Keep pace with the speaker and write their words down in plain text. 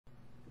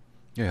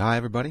Yeah, hi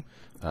everybody.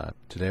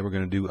 Today we're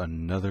going to do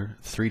another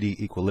 3D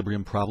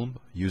equilibrium problem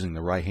using the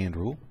right-hand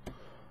rule.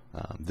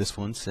 This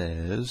one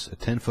says a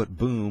 10-foot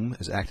boom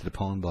is acted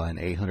upon by an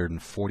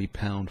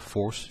 840-pound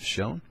force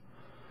shown.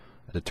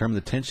 Determine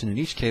the tension in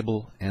each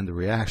cable and the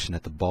reaction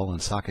at the ball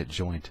and socket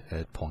joint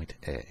at point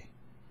A.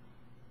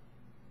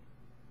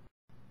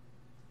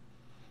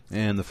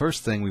 And the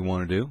first thing we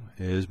want to do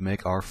is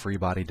make our free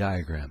body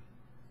diagram.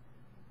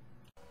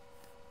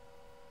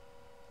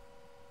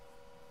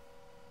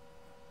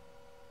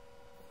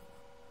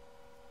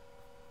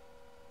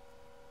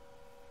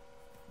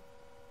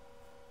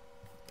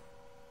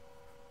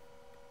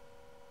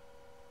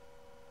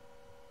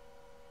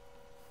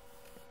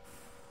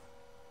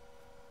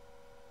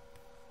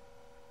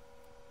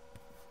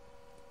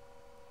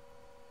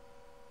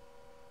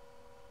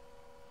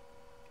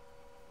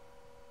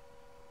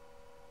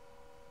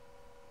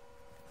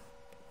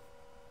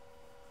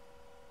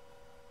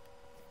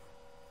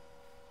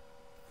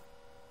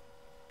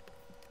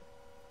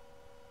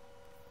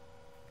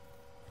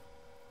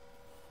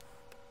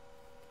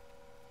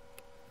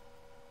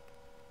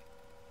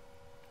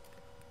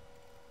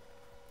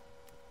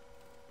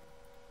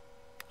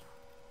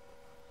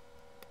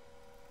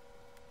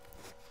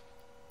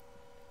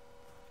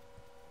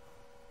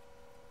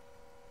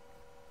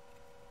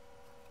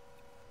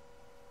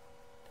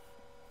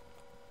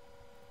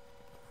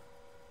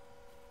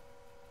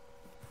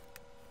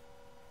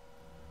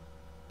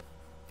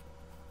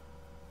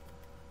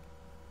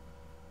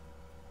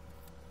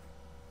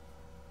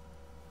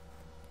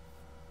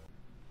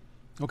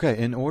 Okay,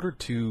 in order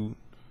to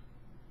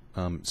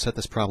set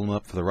this problem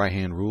up for the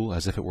right-hand rule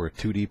as if it were a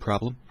 2D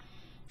problem,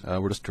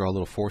 we'll just draw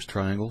little force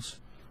triangles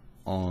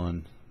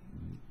on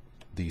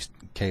these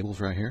cables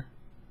right here.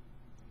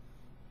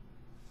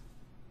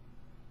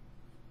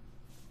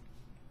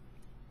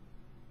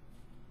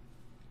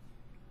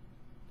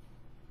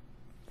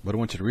 But I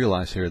want you to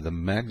realize here the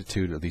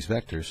magnitude of these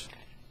vectors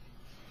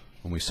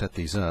when we set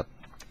these up.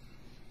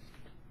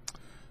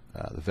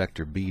 The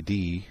vector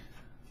BD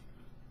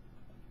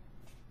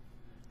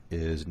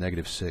is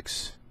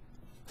 -6,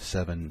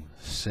 7,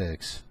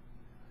 6,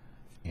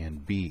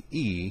 and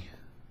BE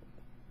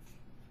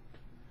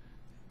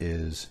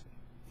is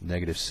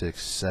 -6,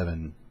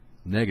 7,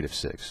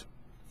 -6.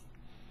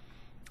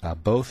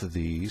 Both of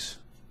these,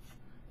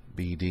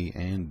 BD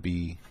and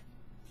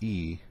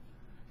BE,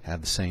 have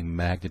the same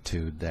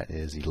magnitude, that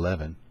is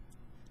 11.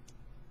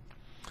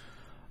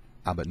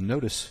 But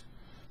notice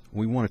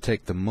we want to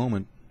take the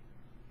moment,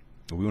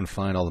 we want to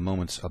find all the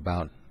moments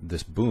about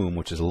this boom,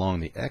 which is along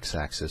the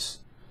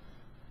x-axis.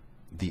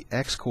 The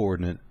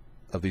x-coordinate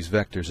of these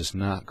vectors is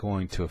not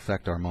going to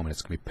affect our moment.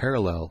 It's going to be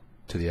parallel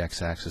to the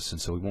x-axis,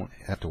 and so we won't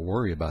have to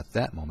worry about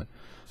that moment.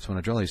 So when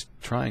I draw these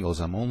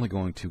triangles, I'm only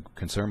going to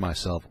concern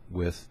myself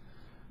with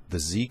the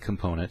z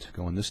component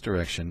going this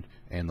direction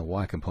and the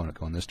y component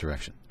going this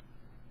direction.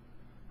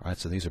 Alright,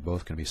 so these are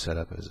both going to be set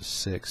up as a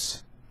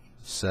 6,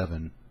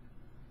 7,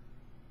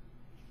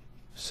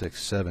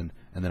 6, 7,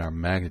 and then our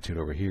magnitude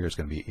over here is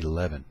going to be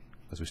 11,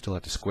 because we still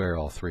have to square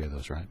all three of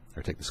those, right?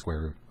 Or take the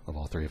square root of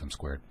all three of them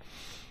squared.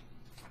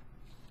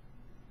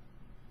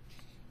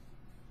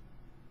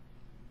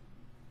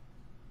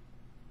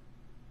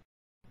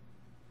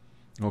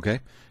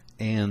 Okay,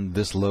 and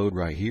this load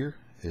right here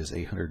is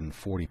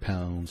 840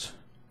 pounds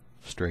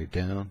straight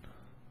down.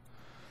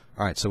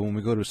 Alright, so when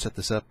we go to set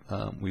this up,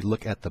 we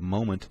look at the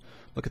moment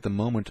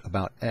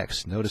about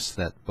x. Notice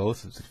that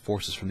both of the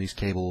forces from these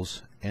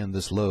cables and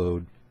this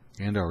load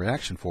and our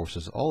reaction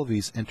forces, all of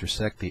these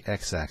intersect the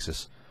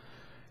x-axis,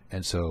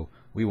 and so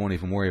we won't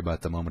even worry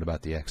about the moment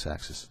about the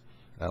x-axis.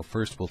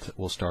 First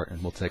we'll start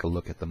and we'll take a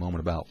look at the moment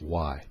about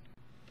y.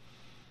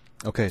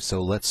 Okay,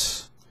 so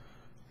let's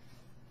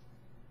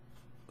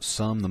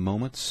sum the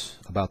moments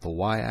about the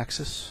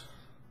y-axis.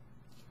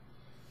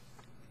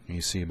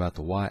 You see about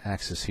the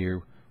y-axis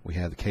here we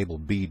have the cable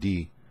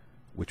BD,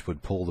 which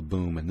would pull the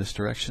boom in this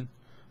direction.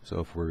 So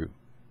if we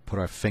put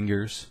our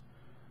fingers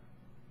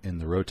in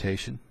the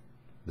rotation,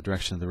 the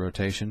direction of the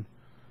rotation,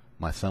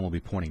 my thumb will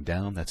be pointing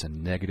down. That's a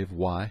negative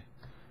y.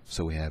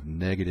 So we have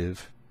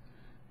negative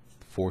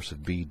force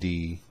of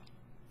BD,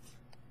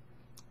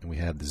 and we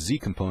have the z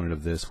component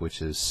of this,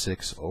 which is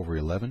 6 over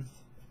 11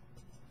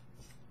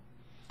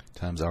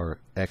 times our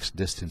x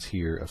distance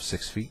here of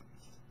 6 feet.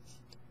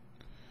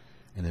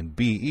 And then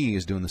BE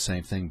is doing the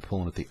same thing,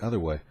 pulling it the other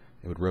way.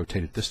 It would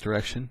rotate it this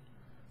direction,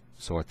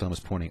 so our thumb is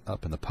pointing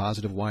up in the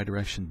positive y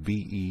direction.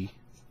 BE,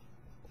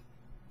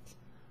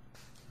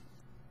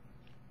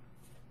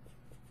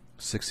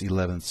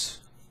 6/11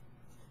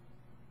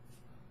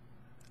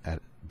 at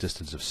a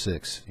distance of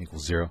 6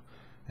 equals 0.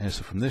 And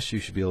so from this you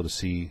should be able to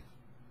see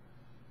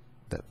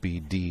that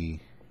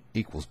BD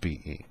equals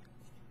BE,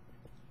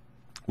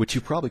 which you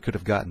probably could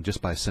have gotten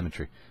just by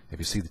symmetry. If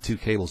you see the two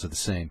cables are the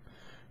same,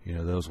 you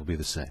know those will be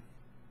the same.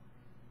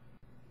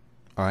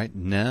 Alright,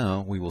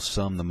 now we will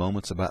sum the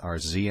moments about our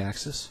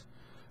z-axis.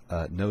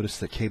 Notice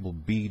that cable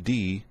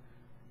BD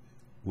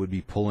would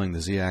be pulling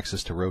the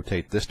z-axis to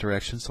rotate this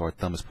direction, so our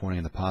thumb is pointing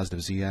in the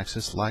positive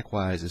z-axis.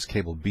 Likewise is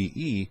cable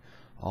BE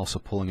also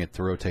pulling it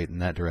to rotate in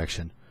that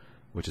direction,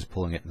 which is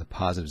pulling it in the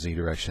positive z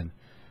direction.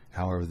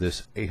 However,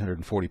 this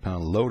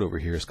 840-pound load over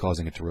here is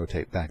causing it to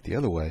rotate back the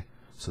other way,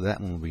 so that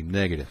one will be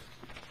negative.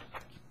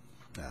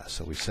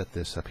 So we set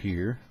this up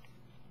here.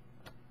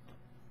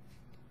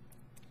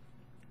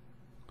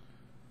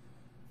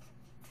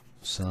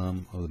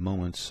 Sum of the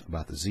moments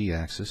about the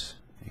z-axis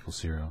equals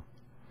 0.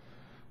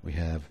 We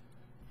have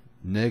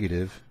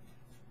negative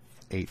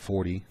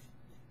 840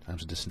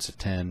 times the distance of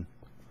 10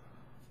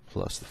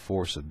 plus the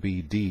force of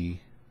BD.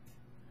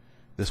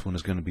 This one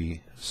is going to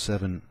be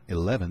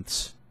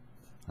 7/11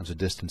 times the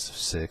distance of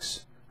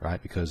 6,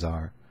 right? Because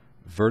our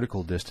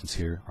vertical distance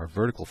here, our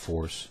vertical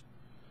force,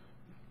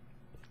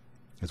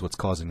 is what's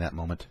causing that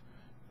moment,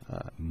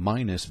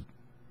 minus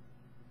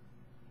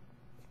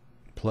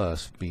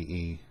plus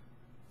BE.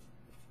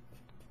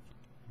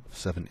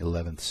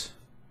 7/11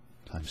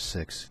 times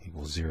 6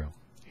 equals 0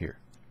 here.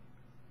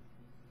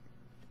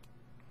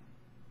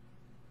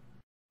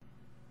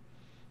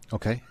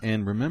 Okay,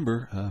 and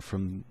remember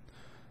from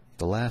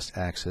the last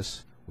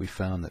axis we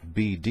found that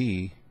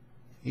BD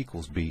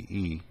equals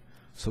BE,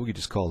 so we could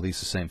just call these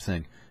the same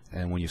thing,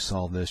 and when you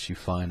solve this you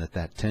find that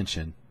that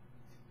tension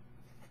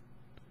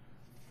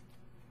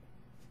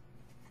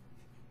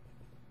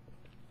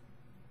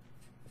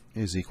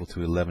is equal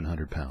to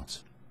 1,100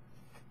 pounds.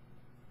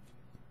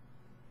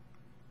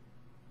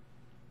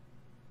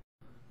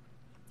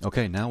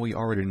 Okay, now we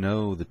already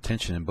know the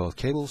tension in both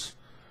cables,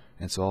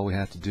 and so all we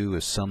have to do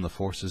is sum the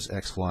forces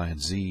X, Y,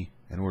 and Z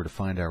in order to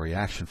find our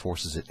reaction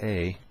forces at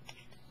A.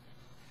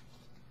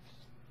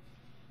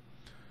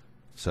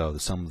 So the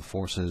sum of the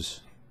forces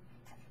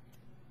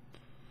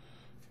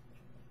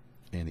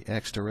in the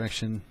X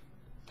direction,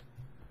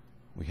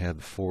 we have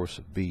the force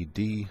of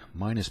BD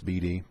minus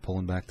BD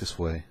pulling back this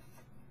way.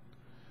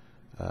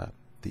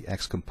 The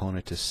X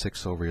component is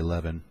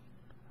 6/11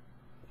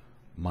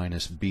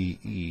 minus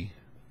BE.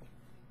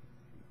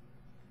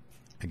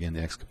 Again,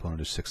 the X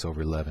component is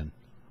 6/11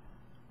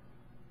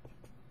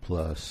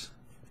 plus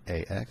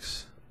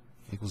AX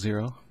equals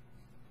 0.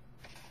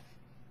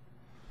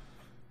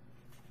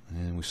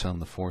 And we sum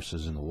the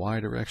forces in the Y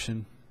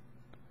direction.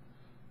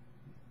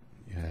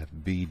 You have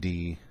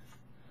BD.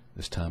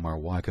 This time our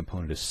Y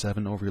component is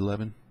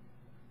 7/11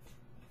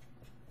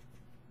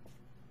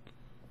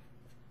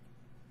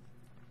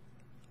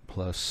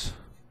 plus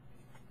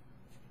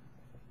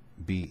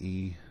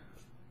BE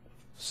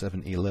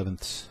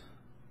 7/11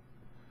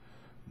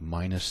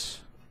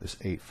 minus this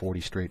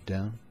 840 straight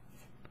down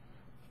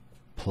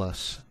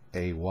plus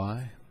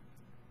AY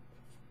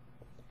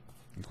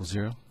equals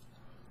 0.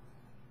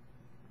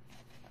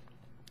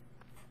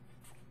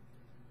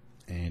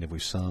 And if we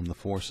sum the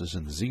forces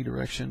in the Z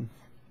direction,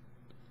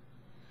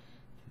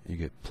 you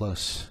get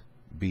plus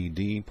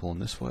BD pulling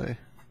this way.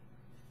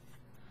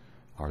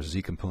 Our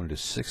Z component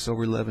is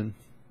 6/11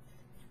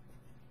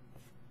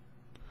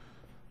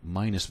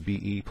 minus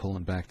BE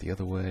pulling back the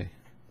other way,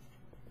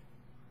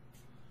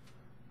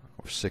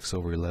 or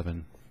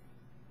 6/11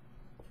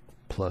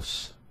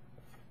 plus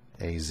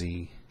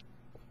AZ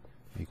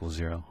equals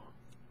 0.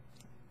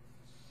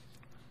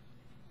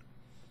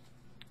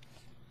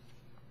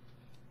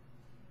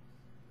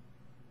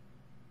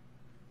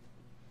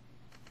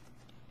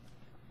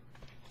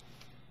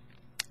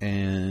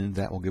 And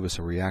that will give us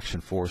a reaction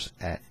force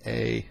at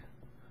A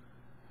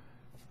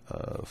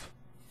of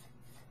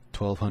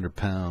 1,200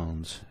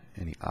 pounds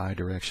in the I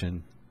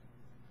direction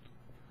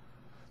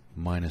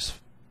minus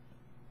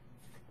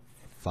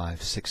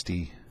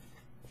 560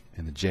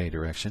 in the J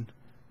direction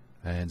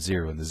and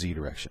 0 in the Z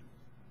direction.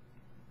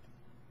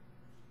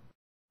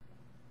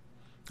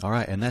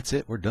 Alright, and that's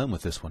it. We're done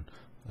with this one.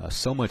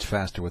 So much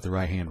faster with the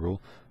right hand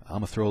rule. I'm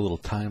going to throw a little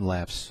time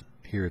lapse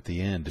here at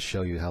the end to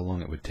show you how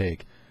long it would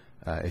take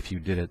if you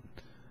did it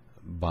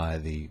by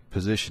the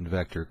position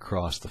vector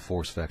across the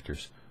force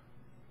vectors.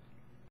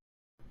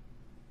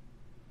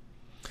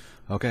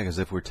 Okay, because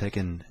if we're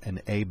taking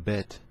an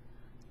A-bit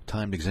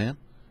timed exam,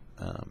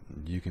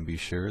 you can be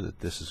sure that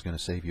this is going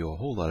to save you a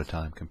whole lot of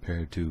time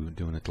compared to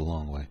doing it the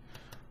long way.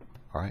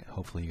 Alright,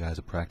 hopefully you guys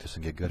will practice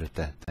and get good at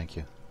that. Thank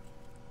you.